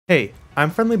Hey, I'm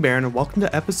FriendlyBaron and welcome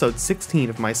to episode 16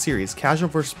 of my series Casual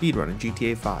vs Speedrun in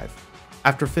GTA V.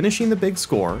 After finishing the big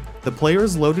score, the player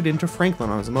is loaded into Franklin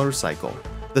on his motorcycle.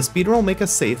 The speedrun will make a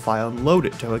save file and load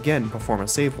it to again perform a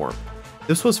save warp.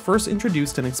 This was first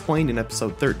introduced and explained in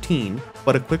episode 13,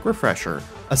 but a quick refresher,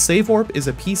 a save warp is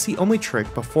a PC-only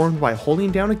trick performed by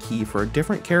holding down a key for a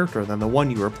different character than the one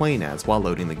you were playing as while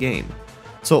loading the game.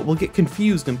 So it will get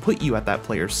confused and put you at that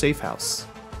player's safe house.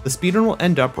 The speedrun will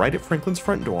end up right at Franklin's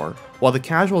front door, while the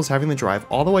casual is having to drive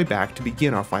all the way back to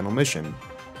begin our final mission.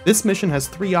 This mission has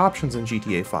 3 options in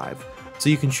GTA V,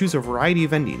 so you can choose a variety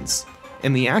of endings.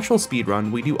 In the actual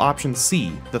speedrun, we do option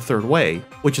C, the third way,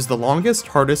 which is the longest,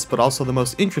 hardest, but also the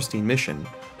most interesting mission.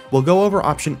 We'll go over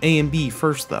option A and B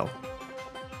first though.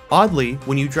 Oddly,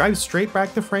 when you drive straight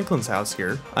back to Franklin's house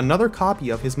here, another copy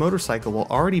of his motorcycle will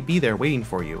already be there waiting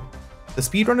for you. The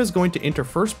speedrun is going to enter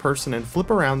first person and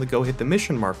flip around to go hit the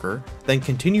mission marker, then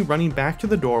continue running back to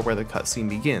the door where the cutscene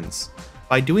begins.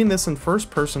 By doing this in first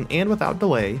person and without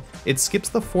delay, it skips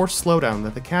the forced slowdown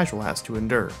that the casual has to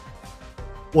endure.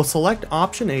 We'll select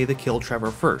option A to kill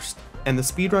Trevor first, and the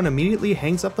speedrun immediately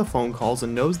hangs up the phone calls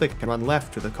and knows they can run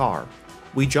left to the car.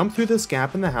 We jump through this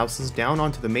gap in the houses down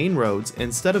onto the main roads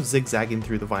instead of zigzagging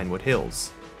through the Vinewood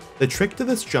Hills. The trick to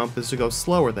this jump is to go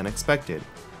slower than expected.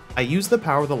 I use the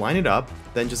power to line it up,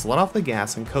 then just let off the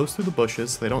gas and coast through the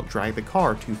bushes so they don't drag the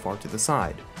car too far to the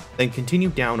side, then continue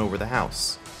down over the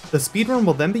house. The speedrun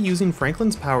will then be using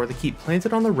Franklin's power to keep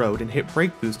planted on the road and hit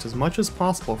brake boost as much as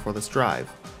possible for this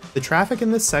drive. The traffic in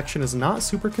this section is not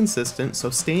super consistent, so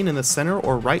staying in the center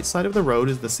or right side of the road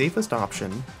is the safest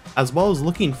option, as well as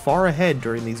looking far ahead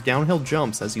during these downhill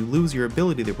jumps as you lose your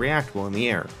ability to react while in the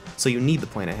air, so you need to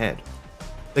plan ahead.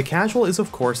 The casual is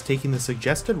of course taking the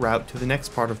suggested route to the next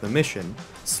part of the mission,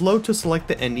 slow to select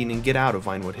the ending and get out of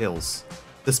Vinewood Hills.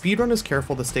 The speedrun is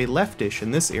careful to stay leftish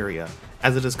in this area,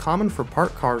 as it is common for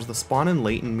parked cars to spawn in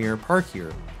late and mirror park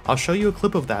here. I'll show you a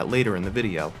clip of that later in the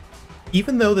video.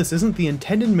 Even though this isn't the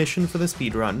intended mission for the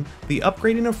speedrun, the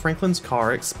upgrading of Franklin's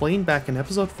car explained back in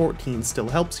episode 14 still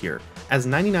helps here, as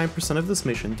 99% of this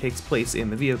mission takes place in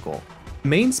the vehicle. The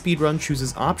main speedrun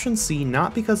chooses option C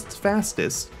not because it's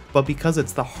fastest, but because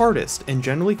it's the hardest and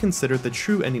generally considered the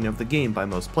true ending of the game by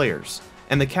most players.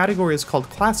 And the category is called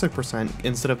Classic percent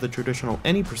instead of the traditional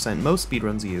any percent most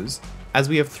speedruns use, as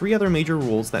we have 3 other major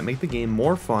rules that make the game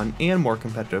more fun and more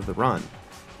competitive to run.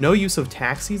 No use of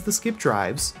taxis to skip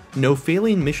drives, no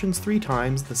failing missions 3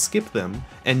 times to skip them,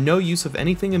 and no use of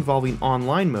anything involving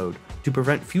online mode to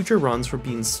prevent future runs from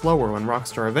being slower when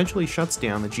Rockstar eventually shuts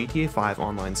down the GTA V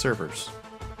online servers.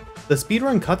 The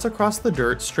speedrun cuts across the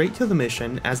dirt straight to the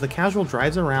mission as the casual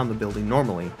drives around the building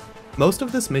normally. Most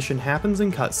of this mission happens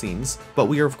in cutscenes, but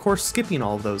we are of course skipping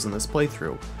all of those in this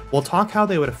playthrough. We'll talk how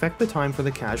they would affect the time for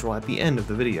the casual at the end of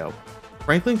the video.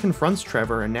 Franklin confronts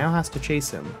Trevor and now has to chase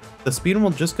him. The speedrun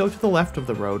will just go to the left of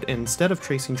the road instead of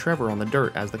chasing Trevor on the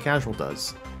dirt as the casual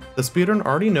does. The speedrun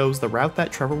already knows the route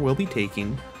that Trevor will be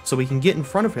taking, so we can get in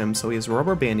front of him so he is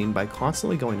rubber banding by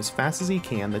constantly going as fast as he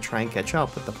can to try and catch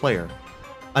up with the player.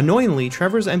 Annoyingly,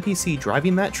 Trevor's NPC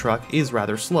driving that truck is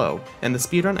rather slow, and the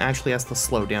speedrun actually has to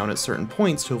slow down at certain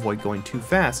points to avoid going too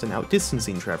fast and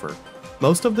outdistancing Trevor.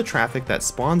 Most of the traffic that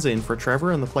spawns in for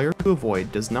Trevor and the player to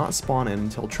avoid does not spawn in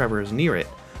until Trevor is near it,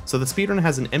 so the speedrun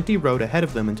has an empty road ahead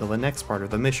of them until the next part of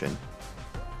the mission.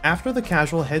 After the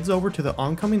casual heads over to the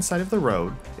oncoming side of the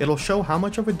road, it'll show how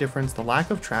much of a difference the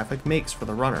lack of traffic makes for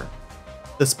the runner.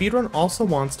 The speedrun also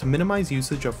wants to minimize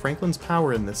usage of Franklin's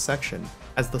power in this section,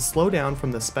 as the slowdown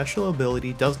from the special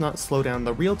ability does not slow down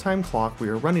the real-time clock we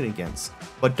are running against,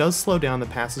 but does slow down the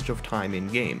passage of time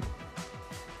in-game.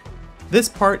 This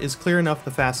part is clear enough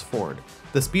to fast forward.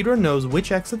 The speedrun knows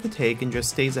which exit to take and just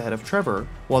stays ahead of Trevor,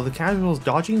 while the casual is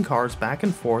dodging cars back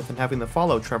and forth and having to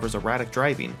follow Trevor's erratic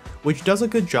driving, which does a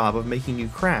good job of making you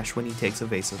crash when he takes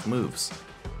evasive moves.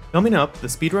 Coming up, the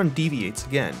speedrun deviates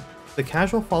again. The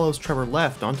casual follows Trevor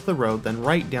left onto the road then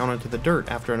right down onto the dirt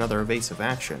after another evasive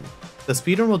action. The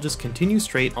speedrun will just continue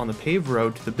straight on the paved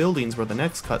road to the buildings where the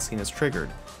next cutscene is triggered,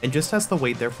 and just has to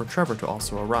wait there for Trevor to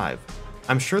also arrive.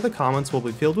 I'm sure the comments will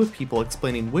be filled with people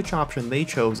explaining which option they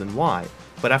chose and why,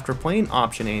 but after playing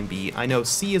option A and B, I know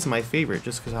C is my favorite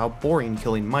just because how boring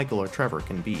killing Michael or Trevor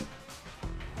can be.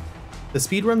 The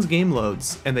speedrun's game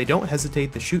loads, and they don't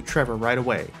hesitate to shoot Trevor right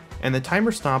away, and the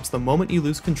timer stops the moment you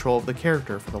lose control of the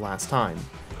character for the last time.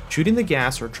 Shooting the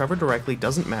gas or Trevor directly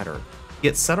doesn't matter, he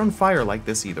gets set on fire like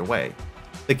this either way.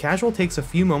 The casual takes a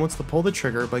few moments to pull the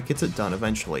trigger but gets it done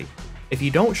eventually. If you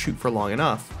don't shoot for long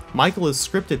enough, Michael is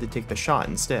scripted to take the shot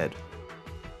instead.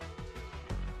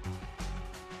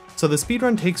 So the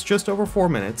speedrun takes just over 4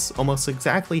 minutes, almost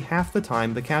exactly half the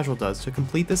time the casual does to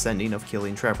complete this ending of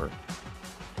killing Trevor.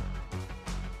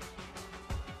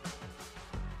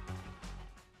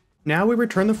 Now we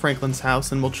return to Franklin's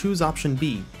house and we'll choose option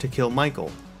B, to kill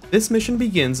Michael. This mission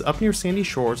begins up near Sandy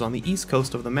Shores on the east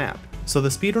coast of the map, so the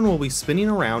speedrun will be spinning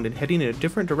around and heading in a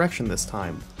different direction this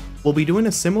time. We'll be doing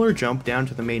a similar jump down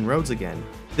to the main roads again,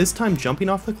 this time jumping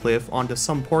off the cliff onto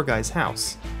some poor guy's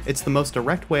house. It's the most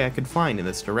direct way I could find in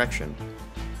this direction.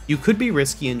 You could be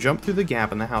risky and jump through the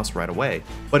gap in the house right away,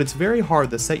 but it's very hard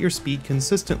to set your speed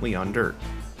consistently on dirt.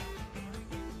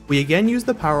 We again use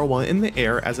the power while in the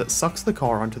air as it sucks the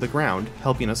car onto the ground,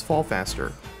 helping us fall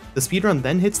faster. The speedrun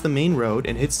then hits the main road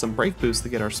and hits some brake boosts to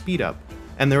get our speed up,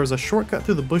 and there was a shortcut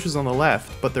through the bushes on the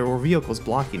left, but there were vehicles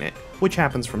blocking it, which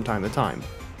happens from time to time.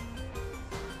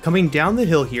 Coming down the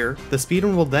hill here, the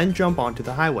speedrun will then jump onto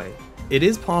the highway. It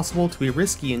is possible to be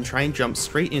risky and try and jump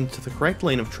straight into the correct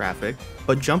lane of traffic,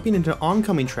 but jumping into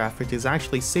oncoming traffic is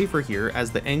actually safer here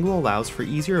as the angle allows for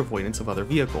easier avoidance of other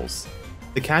vehicles.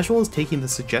 The casual is taking the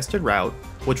suggested route,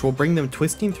 which will bring them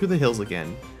twisting through the hills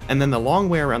again, and then the long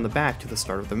way around the back to the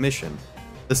start of the mission.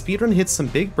 The speedrun hits some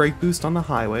big brake boost on the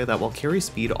highway that will carry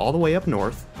speed all the way up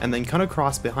north, and then cut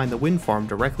across behind the wind farm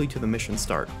directly to the mission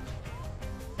start.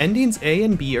 Endings A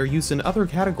and B are used in other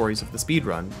categories of the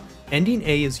speedrun. Ending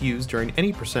A is used during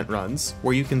any percent runs,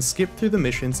 where you can skip through the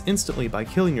missions instantly by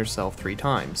killing yourself 3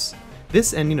 times.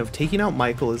 This ending of taking out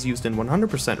Michael is used in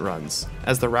 100% runs,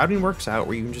 as the routing works out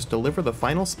where you can just deliver the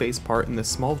final space part in this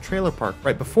small trailer park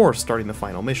right before starting the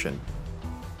final mission.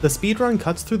 The speedrun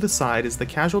cuts through the side as the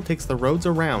casual takes the roads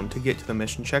around to get to the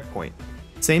mission checkpoint.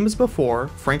 Same as before,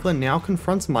 Franklin now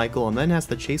confronts Michael and then has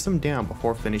to chase him down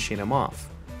before finishing him off.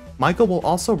 Michael will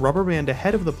also rubber band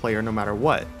ahead of the player no matter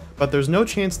what, but there's no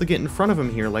chance to get in front of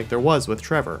him here like there was with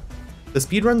Trevor. The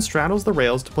speedrun straddles the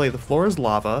rails to play the floor as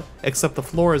lava, except the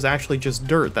floor is actually just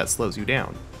dirt that slows you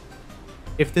down.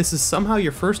 If this is somehow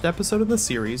your first episode of the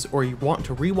series, or you want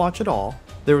to rewatch it all,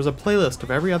 there is a playlist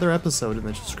of every other episode in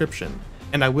the description,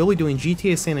 and I will be doing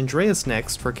GTA San Andreas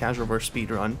next for Casual vs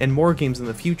Speedrun, and more games in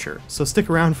the future, so stick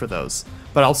around for those,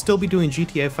 but I'll still be doing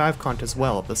GTA 5 content as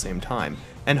well at the same time,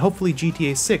 and hopefully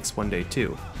GTA 6 one day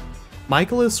too.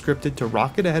 Michael is scripted to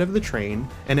rocket ahead of the train,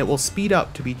 and it will speed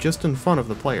up to be just in front of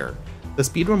the player. The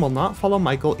speedrun will not follow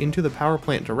Michael into the power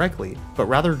plant directly, but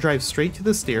rather drive straight to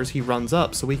the stairs he runs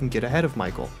up so we can get ahead of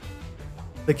Michael.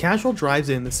 The casual drives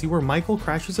in to see where Michael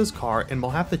crashes his car and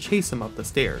will have to chase him up the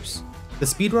stairs. The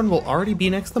speedrun will already be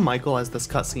next to Michael as this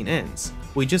cutscene ends.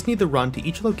 We just need to run to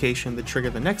each location to trigger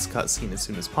the next cutscene as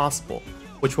soon as possible,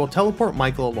 which will teleport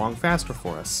Michael along faster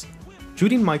for us.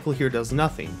 Shooting Michael here does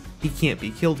nothing, he can't be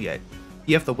killed yet.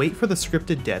 You have to wait for the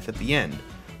scripted death at the end.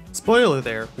 Spoiler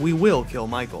there, we will kill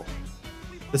Michael.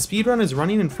 The speedrun is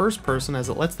running in first person as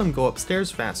it lets them go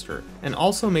upstairs faster, and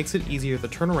also makes it easier to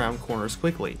turn around corners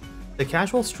quickly. The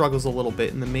casual struggles a little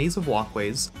bit in the maze of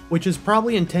walkways, which is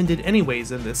probably intended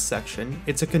anyways in this section.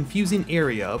 It's a confusing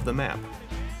area of the map.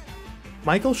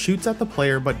 Michael shoots at the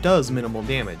player but does minimal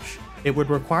damage. It would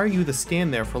require you to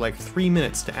stand there for like 3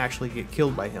 minutes to actually get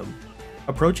killed by him.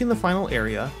 Approaching the final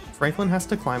area, Franklin has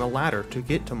to climb a ladder to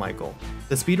get to Michael.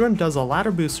 The speedrun does a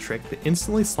ladder boost trick to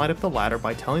instantly slide up the ladder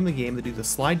by telling the game to do the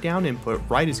slide down input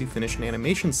right as you finish an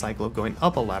animation cycle of going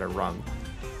up a ladder rung.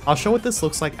 I'll show what this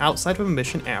looks like outside of a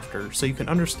mission after, so you can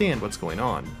understand what's going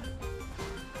on.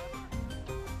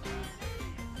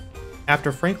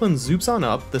 After Franklin zoops on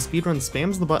up, the speedrun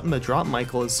spams the button to drop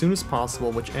Michael as soon as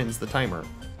possible, which ends the timer.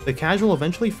 The casual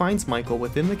eventually finds Michael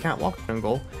within the catwalk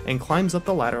jungle and climbs up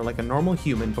the ladder like a normal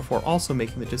human before also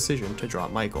making the decision to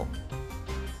drop Michael.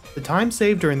 The time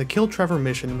saved during the Kill Trevor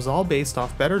mission was all based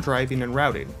off better driving and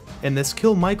routing, and this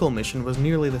Kill Michael mission was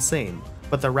nearly the same,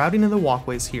 but the routing of the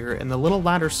walkways here and the little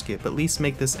ladder skip at least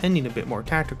make this ending a bit more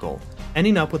tactical,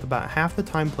 ending up with about half the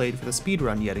time played for the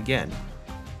speedrun yet again.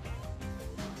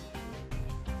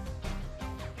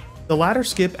 The ladder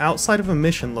skip outside of a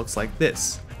mission looks like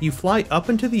this. You fly up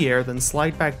into the air then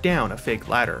slide back down a fake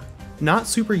ladder. Not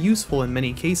super useful in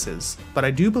many cases, but I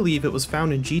do believe it was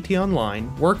found in GTA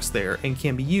Online, works there, and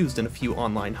can be used in a few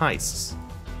online heists.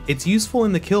 It's useful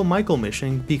in the Kill Michael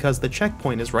mission because the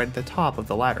checkpoint is right at the top of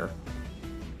the ladder.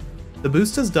 The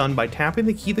boost is done by tapping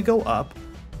the key to go up,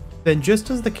 then just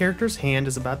as the character's hand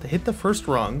is about to hit the first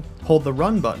rung, hold the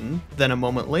run button, then a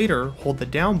moment later, hold the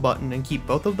down button and keep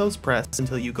both of those pressed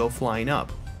until you go flying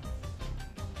up.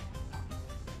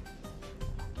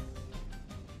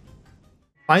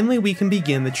 Finally, we can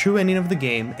begin the true ending of the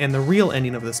game and the real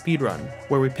ending of the speedrun,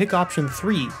 where we pick option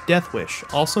 3, Deathwish,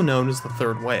 also known as the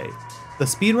third way. The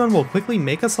speedrun will quickly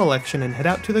make a selection and head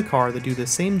out to the car to do the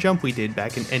same jump we did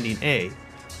back in ending A.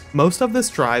 Most of this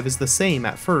drive is the same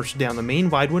at first down the main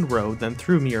Widewood Road then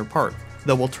through Mirror Park,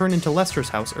 though we'll turn into Lester's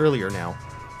house earlier now.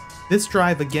 This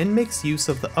drive again makes use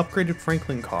of the upgraded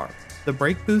Franklin car. The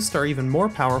brake boosts are even more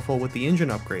powerful with the engine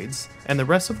upgrades, and the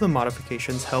rest of the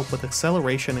modifications help with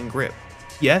acceleration and grip.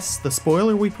 Yes, the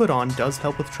spoiler we put on does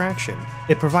help with traction.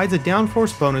 It provides a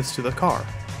downforce bonus to the car.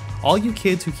 All you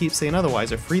kids who keep saying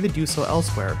otherwise are free to do so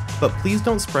elsewhere, but please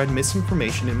don't spread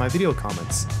misinformation in my video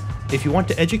comments. If you want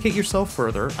to educate yourself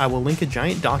further, I will link a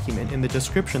giant document in the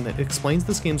description that explains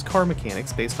this game's car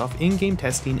mechanics based off in-game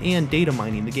testing and data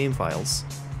mining the game files.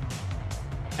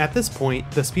 At this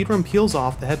point, the speedrun peels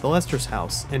off to head to Lester's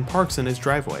house and parks in his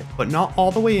driveway, but not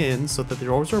all the way in so that the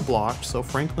doors are blocked, so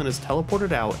Franklin is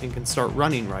teleported out and can start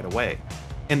running right away.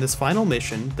 In this final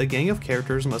mission, the gang of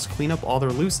characters must clean up all their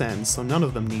loose ends so none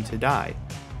of them need to die.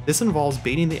 This involves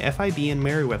baiting the FIB and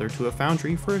Merryweather to a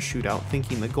foundry for a shootout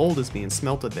thinking the gold is being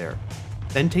smelted there,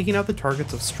 then taking out the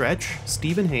targets of Stretch,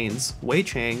 Stephen Haynes, Wei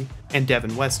Chang, and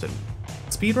Devin Weston.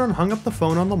 Speedrun hung up the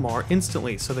phone on Lamar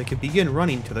instantly so they could begin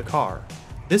running to the car.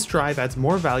 This drive adds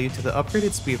more value to the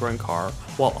upgraded speedrun car,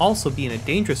 while also being a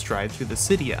dangerous drive through the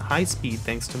city at high speed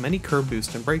thanks to many curb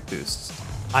boosts and brake boosts.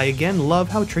 I again love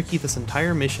how tricky this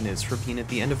entire mission is for being at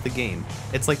the end of the game.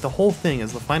 It's like the whole thing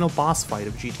is the final boss fight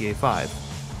of GTA V.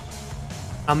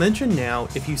 I'll mention now,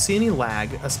 if you see any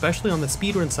lag, especially on the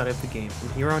speedrun side of the game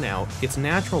from here on out, it's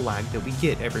natural lag that we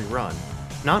get every run.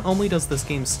 Not only does this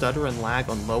game stutter and lag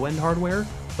on low-end hardware,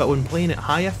 but when playing at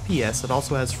high FPS it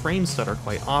also has frame stutter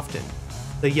quite often.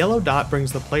 The yellow dot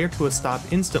brings the player to a stop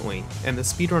instantly, and the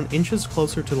speedrun inches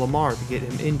closer to Lamar to get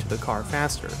him into the car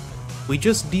faster. We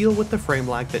just deal with the frame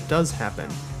lag that does happen,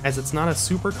 as it's not a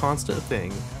super constant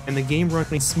thing, and the game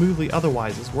running smoothly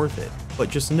otherwise is worth it, but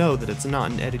just know that it's not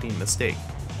an editing mistake.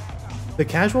 The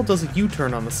Casual does a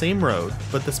U-turn on the same road,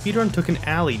 but the speedrun took an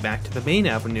alley back to the main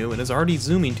avenue and is already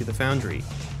zooming to the foundry.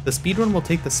 The speedrun will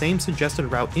take the same suggested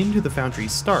route into the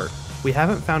foundry's start. We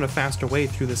haven't found a faster way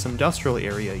through this industrial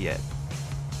area yet.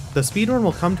 The speedrun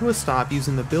will come to a stop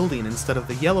using the building instead of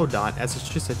the yellow dot as it's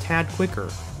just a tad quicker,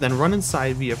 then run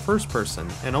inside via first person,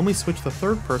 and only switch to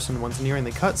third person once nearing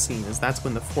the cutscene as that's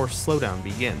when the forced slowdown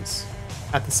begins.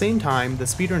 At the same time, the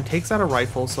speedrun takes out a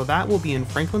rifle so that will be in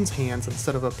Franklin's hands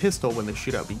instead of a pistol when the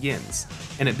shootout begins,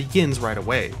 and it begins right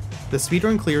away. The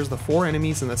speedrun clears the 4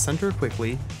 enemies in the center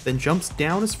quickly, then jumps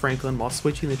down as Franklin while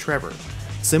switching to Trevor.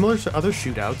 Similar to other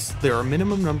shootouts, there are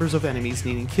minimum numbers of enemies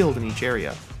needing killed in each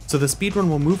area, so the speedrun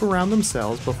will move around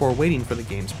themselves before waiting for the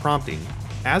game's prompting.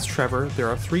 As Trevor, there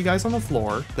are 3 guys on the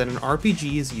floor, then an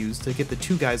RPG is used to get the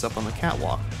 2 guys up on the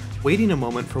catwalk, waiting a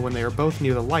moment for when they are both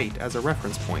near the light as a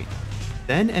reference point.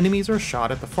 Then enemies are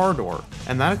shot at the far door,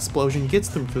 and that explosion gets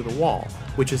them through the wall,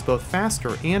 which is both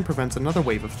faster and prevents another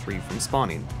wave of 3 from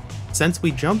spawning. Since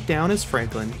we jump down as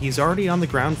Franklin, he's already on the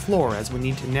ground floor as we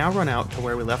need to now run out to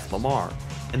where we left Lamar,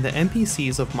 and the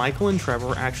NPCs of Michael and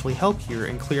Trevor actually help here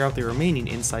and clear out the remaining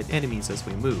inside enemies as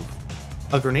we move.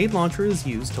 A grenade launcher is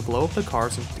used to blow up the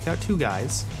cars and pick out 2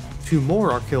 guys, 2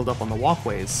 more are killed up on the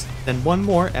walkways, then 1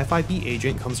 more FIB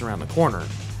agent comes around the corner.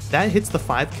 That hits the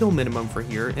 5 kill minimum for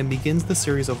here and begins the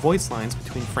series of voice lines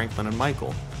between Franklin and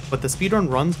Michael, but the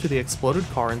speedrun runs to the exploded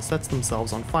car and sets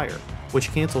themselves on fire,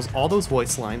 which cancels all those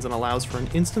voice lines and allows for an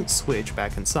instant switch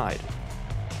back inside.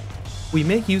 We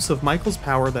make use of Michael's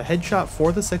power the headshot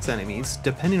for the 6 enemies,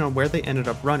 depending on where they ended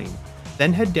up running,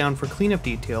 then head down for cleanup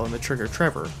detail and the trigger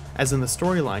Trevor, as in the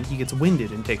storyline he gets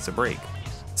winded and takes a break.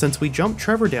 Since we jump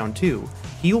Trevor down too,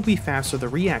 he will be faster to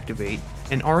reactivate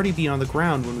and already be on the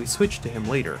ground when we switch to him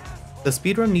later. The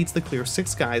speedrun needs to clear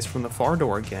 6 guys from the far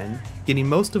door again, getting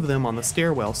most of them on the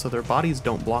stairwell so their bodies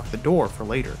don't block the door for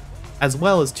later, as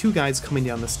well as 2 guys coming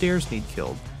down the stairs need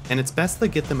killed, and it's best to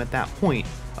get them at that point,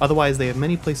 otherwise they have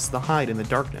many places to hide in the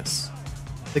darkness.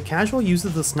 The Casual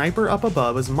uses the sniper up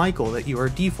above as Michael that you are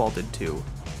defaulted to.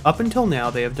 Up until now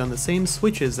they have done the same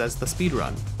switches as the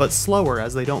speedrun, but slower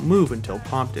as they don't move until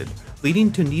prompted,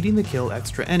 leading to needing to kill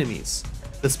extra enemies.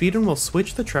 The speedrun will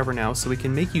switch to Trevor now so he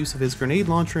can make use of his grenade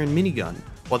launcher and minigun,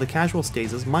 while the Casual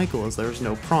stays as Michael as there is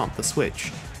no prompt to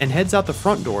switch, and heads out the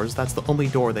front doors. That's the only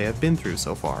door they have been through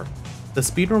so far. The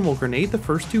speedrun will grenade the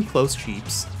first 2 close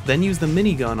jeeps, then use the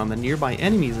minigun on the nearby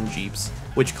enemies and jeeps,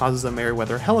 which causes a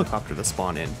Merryweather helicopter to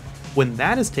spawn in. When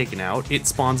that is taken out, it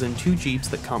spawns in 2 jeeps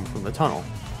that come from the tunnel.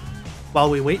 While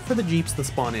we wait for the jeeps to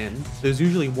spawn in, there's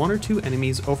usually 1 or 2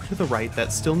 enemies over to the right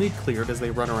that still need cleared as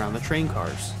they run around the train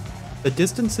cars. The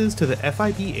distances to the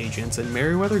FIB agents and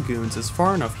Merryweather goons is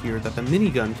far enough here that the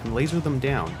minigun can laser them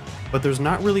down, but there's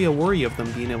not really a worry of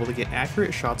them being able to get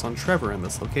accurate shots on Trevor in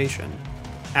this location.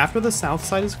 After the south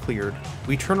side is cleared,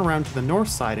 we turn around to the north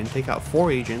side and take out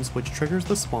 4 agents, which triggers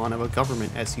the spawn of a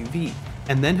government SUV,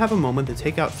 and then have a moment to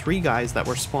take out 3 guys that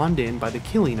were spawned in by the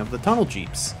killing of the tunnel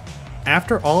jeeps.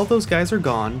 After all of those guys are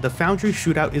gone, the Foundry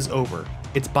shootout is over.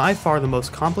 It's by far the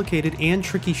most complicated and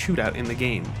tricky shootout in the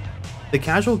game. The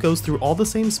Casual goes through all the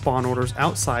same spawn orders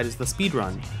outside as the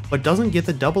speedrun, but doesn't get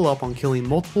the double up on killing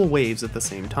multiple waves at the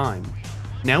same time.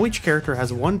 Now each character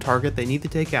has one target they need to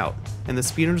take out, and the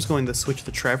speedrunner is going to switch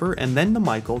to Trevor and then to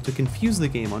Michael to confuse the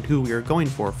game on who we are going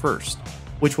for first,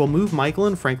 which will move Michael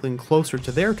and Franklin closer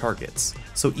to their targets,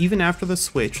 so even after the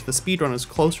switch, the speedrun is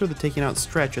closer to taking out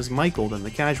Stretch as Michael than the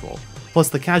Casual, plus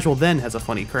the Casual then has a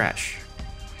funny crash.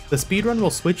 The speedrun will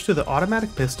switch to the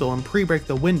automatic pistol and pre-break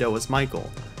the window as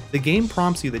Michael. The game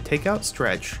prompts you to take out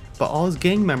Stretch, but all his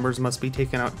gang members must be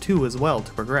taken out too as well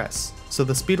to progress, so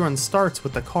the speedrun starts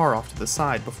with the car off to the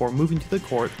side before moving to the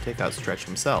court to take out Stretch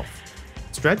himself.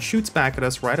 Stretch shoots back at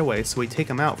us right away, so we take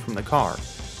him out from the car.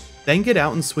 Then get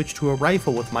out and switch to a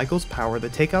rifle with Michael's power to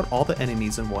take out all the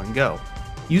enemies in one go.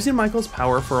 Using Michael's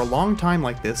power for a long time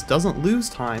like this doesn't lose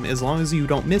time as long as you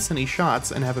don't miss any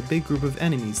shots and have a big group of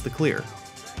enemies to clear.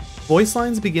 Voice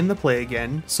lines begin to play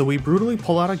again, so we brutally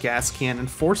pull out a gas can and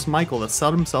force Michael to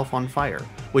set himself on fire,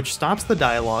 which stops the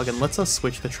dialogue and lets us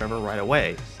switch to Trevor right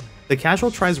away. The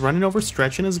Casual tries running over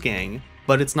Stretch and his gang,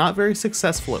 but it's not very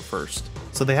successful at first,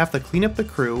 so they have to clean up the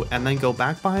crew and then go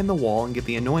back behind the wall and get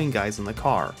the annoying guys in the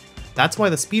car. That's why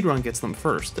the speedrun gets them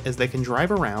first, as they can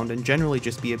drive around and generally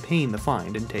just be a pain to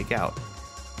find and take out.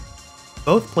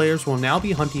 Both players will now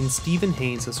be hunting Stephen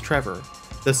Haynes as Trevor.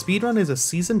 The speedrun is a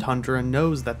seasoned hunter and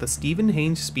knows that the Stephen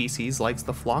Haynes species likes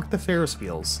to flock the Ferris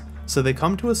wheels, so they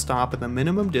come to a stop at the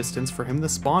minimum distance for him to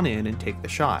spawn in and take the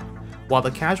shot, while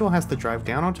the Casual has to drive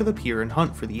down onto the pier and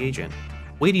hunt for the agent,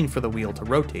 waiting for the wheel to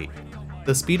rotate.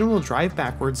 The speedrun will drive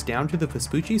backwards down to the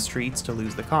Vespucci streets to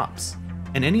lose the cops.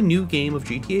 In any new game of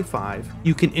GTA V,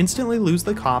 you can instantly lose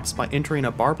the cops by entering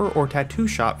a barber or tattoo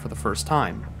shop for the first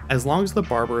time, as long as the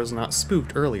barber is not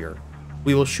spooked earlier.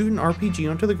 We will shoot an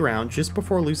RPG onto the ground just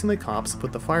before losing the cops to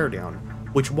put the fire down,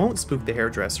 which won't spook the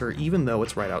hairdresser even though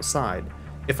it's right outside.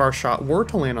 If our shot were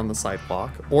to land on the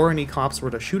sidewalk, or any cops were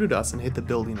to shoot at us and hit the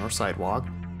building or sidewalk,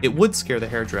 it would scare the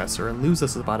hairdresser and lose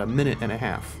us about a minute and a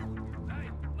half.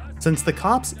 Since the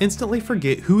cops instantly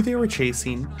forget who they were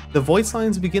chasing, the voice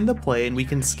lines begin to play and we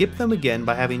can skip them again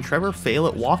by having Trevor fail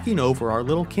at walking over our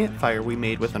little campfire we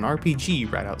made with an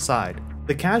RPG right outside.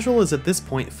 The Casual is at this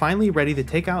point finally ready to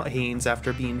take out Haynes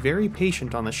after being very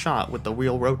patient on the shot with the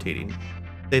wheel rotating.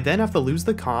 They then have to lose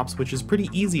the cops, which is pretty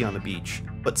easy on the beach,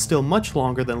 but still much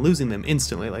longer than losing them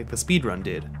instantly like the speedrun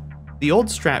did. The old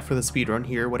strat for the speedrun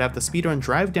here would have the speedrun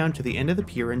drive down to the end of the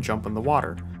pier and jump in the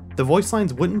water. The voice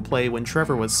lines wouldn't play when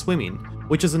Trevor was swimming,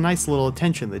 which is a nice little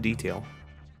attention to detail.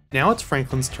 Now it's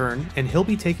Franklin's turn, and he'll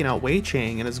be taking out Wei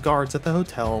Chang and his guards at the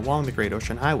hotel along the Great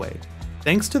Ocean Highway.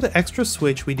 Thanks to the extra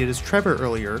switch we did as Trevor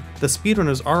earlier, the speedrun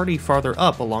is already farther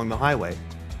up along the highway.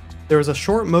 There is a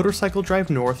short motorcycle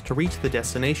drive north to reach the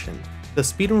destination. The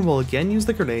speedrun will again use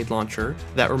the grenade launcher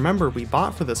that, remember, we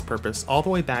bought for this purpose all the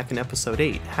way back in episode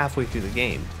 8, halfway through the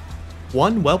game.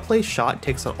 One well-placed shot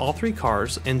takes out all 3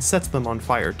 cars and sets them on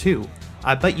fire too.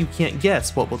 I bet you can't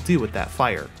guess what we'll do with that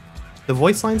fire. The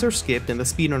voice lines are skipped and the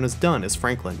speedrun is done as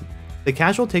Franklin. The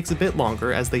Casual takes a bit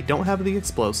longer as they don't have the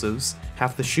explosives,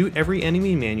 have to shoot every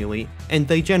enemy manually, and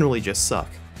they generally just suck.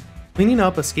 Cleaning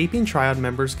up escaping triad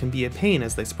members can be a pain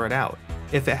as they spread out.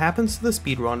 If it happens to the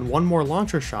speedrun, one more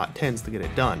launcher shot tends to get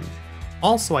it done.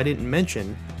 Also, I didn't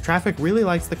mention, traffic really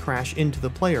likes to crash into the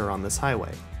player on this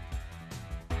highway.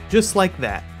 Just like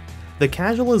that. The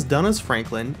Casual is done as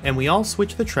Franklin, and we all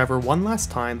switch to Trevor one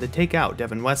last time to take out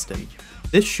Devin Weston.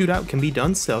 This shootout can be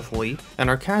done stealthily, and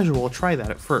our Casual will try that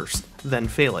at first, then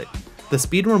fail it. The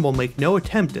speedrun will make no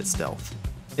attempt at stealth.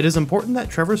 It is important that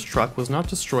Trevor's truck was not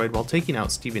destroyed while taking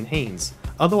out Stephen Haynes,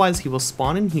 otherwise he will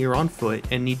spawn in here on foot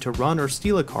and need to run or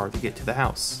steal a car to get to the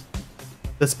house.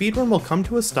 The speedrun will come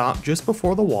to a stop just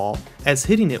before the wall, as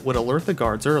hitting it would alert the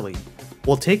guards early.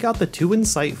 We'll take out the 2 in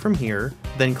sight from here,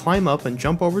 then climb up and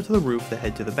jump over to the roof to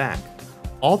head to the back.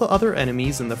 All the other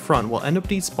enemies in the front will end up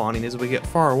despawning as we get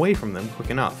far away from them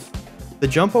quick enough. The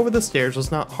jump over the stairs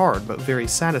was not hard but very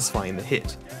satisfying to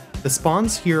hit. The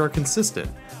spawns here are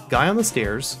consistent. Guy on the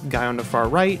stairs, guy on the far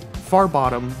right, far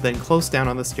bottom, then close down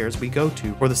on the stairs we go to,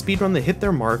 where the speedrun they hit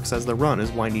their marks as the run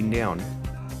is winding down.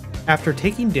 After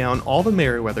taking down all the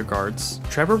Merryweather guards,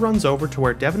 Trevor runs over to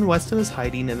where Devin Weston is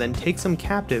hiding and then takes him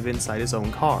captive inside his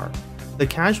own car. The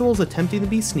Casual is attempting to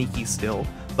be sneaky still,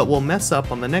 but will mess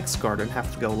up on the next guard and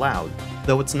have to go loud,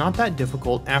 though it's not that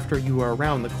difficult after you are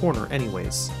around the corner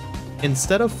anyways.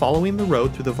 Instead of following the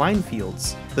road through the vine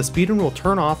fields, the speedrun will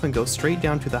turn off and go straight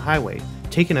down to the highway,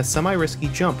 taking a semi-risky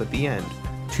jump at the end.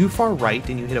 Too far right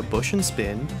and you hit a bush and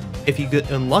spin, if you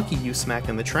get unlucky you smack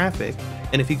in the traffic,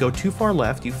 and if you go too far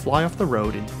left you fly off the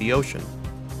road into the ocean.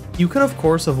 You can of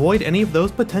course avoid any of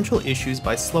those potential issues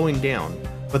by slowing down,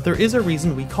 but there is a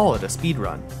reason we call it a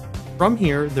speedrun. From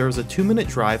here, there is a 2-minute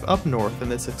drive up north in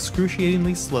this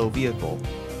excruciatingly slow vehicle.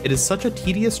 It is such a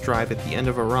tedious drive at the end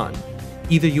of a run.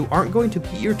 Either you aren't going to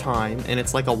beat your time and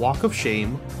it's like a walk of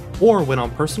shame, or when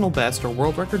on personal best or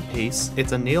world record pace,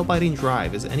 it's a nail-biting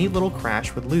drive as any little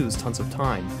crash would lose tons of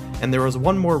time, and there is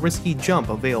one more risky jump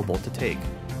available to take.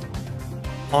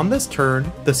 On this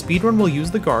turn, the speedrun will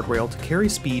use the guardrail to carry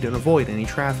speed and avoid any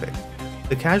traffic.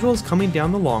 The casual is coming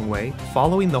down the long way,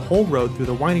 following the whole road through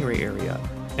the winery area,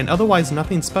 and otherwise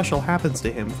nothing special happens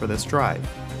to him for this drive.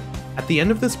 At the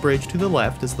end of this bridge to the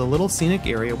left is the little scenic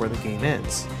area where the game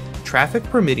ends. Traffic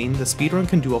permitting, the speedrun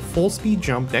can do a full speed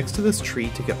jump next to this tree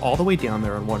to get all the way down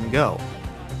there in one go.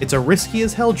 It's a risky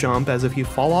as hell jump, as if you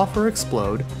fall off or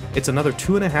explode, it's another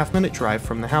 2.5 minute drive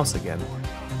from the house again.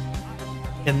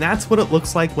 And that's what it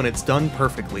looks like when it's done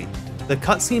perfectly. The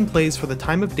cutscene plays for the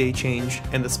time of day change,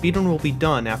 and the speedrun will be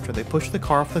done after they push the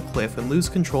car off the cliff and lose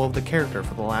control of the character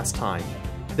for the last time.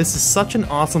 This is such an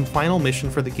awesome final mission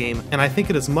for the game, and I think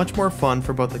it is much more fun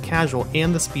for both the casual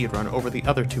and the speedrun over the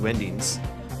other two endings.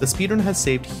 The speedrun has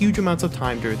saved huge amounts of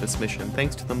time during this mission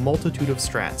thanks to the multitude of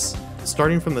strats,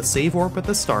 starting from the save warp at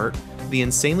the start, the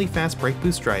insanely fast brake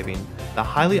boost driving, the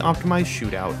highly optimized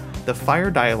shootout, the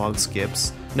fire dialogue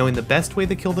skips, knowing the best way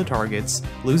to kill the targets,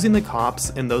 losing the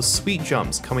cops, and those sweet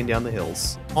jumps coming down the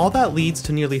hills. All that leads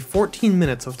to nearly 14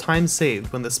 minutes of time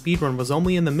saved when the speedrun was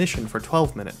only in the mission for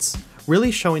 12 minutes,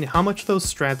 really showing how much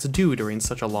those strats do during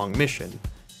such a long mission.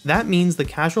 That means the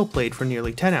casual played for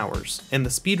nearly 10 hours, and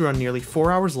the speedrun nearly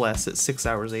 4 hours less at 6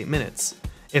 hours 8 minutes.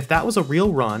 If that was a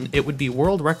real run, it would be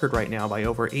world record right now by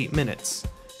over 8 minutes.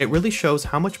 It really shows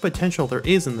how much potential there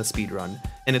is in the speedrun,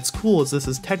 and it's cool as this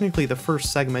is technically the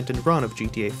first segmented run of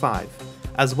GTA V,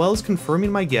 as well as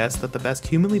confirming my guess that the best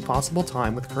humanly possible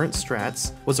time with current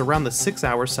strats was around the 6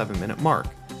 hour 7 minute mark,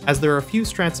 as there are a few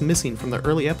strats missing from the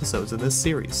early episodes of this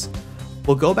series.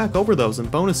 We'll go back over those in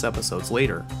bonus episodes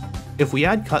later. If we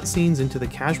add cutscenes into the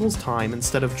casual's time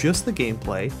instead of just the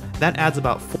gameplay, that adds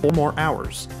about 4 more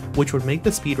hours, which would make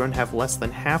the speedrun have less than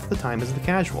half the time as the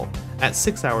casual, at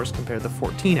 6 hours compared to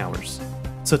 14 hours.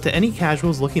 So to any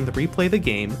casuals looking to replay the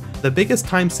game, the biggest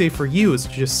time save for you is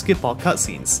to just skip all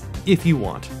cutscenes, if you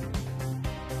want.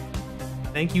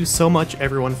 Thank you so much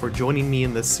everyone for joining me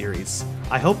in this series.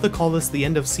 I hope to call this the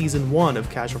end of Season 1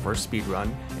 of Casual vs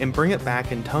Speedrun, and bring it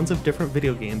back in tons of different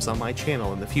video games on my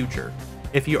channel in the future.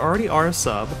 If you already are a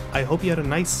sub, I hope you had a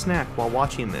nice snack while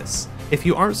watching this. If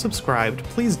you aren't subscribed,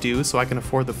 please do so I can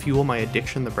afford to fuel my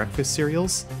addiction to breakfast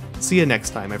cereals. See you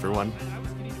next time, everyone.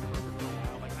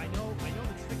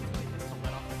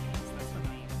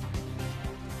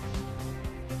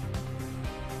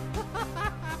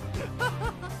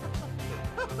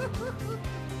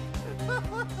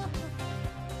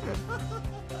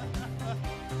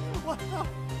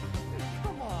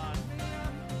 Come on,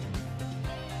 man.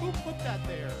 Who put that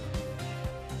there?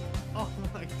 Oh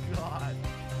my god.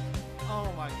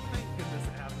 Oh my.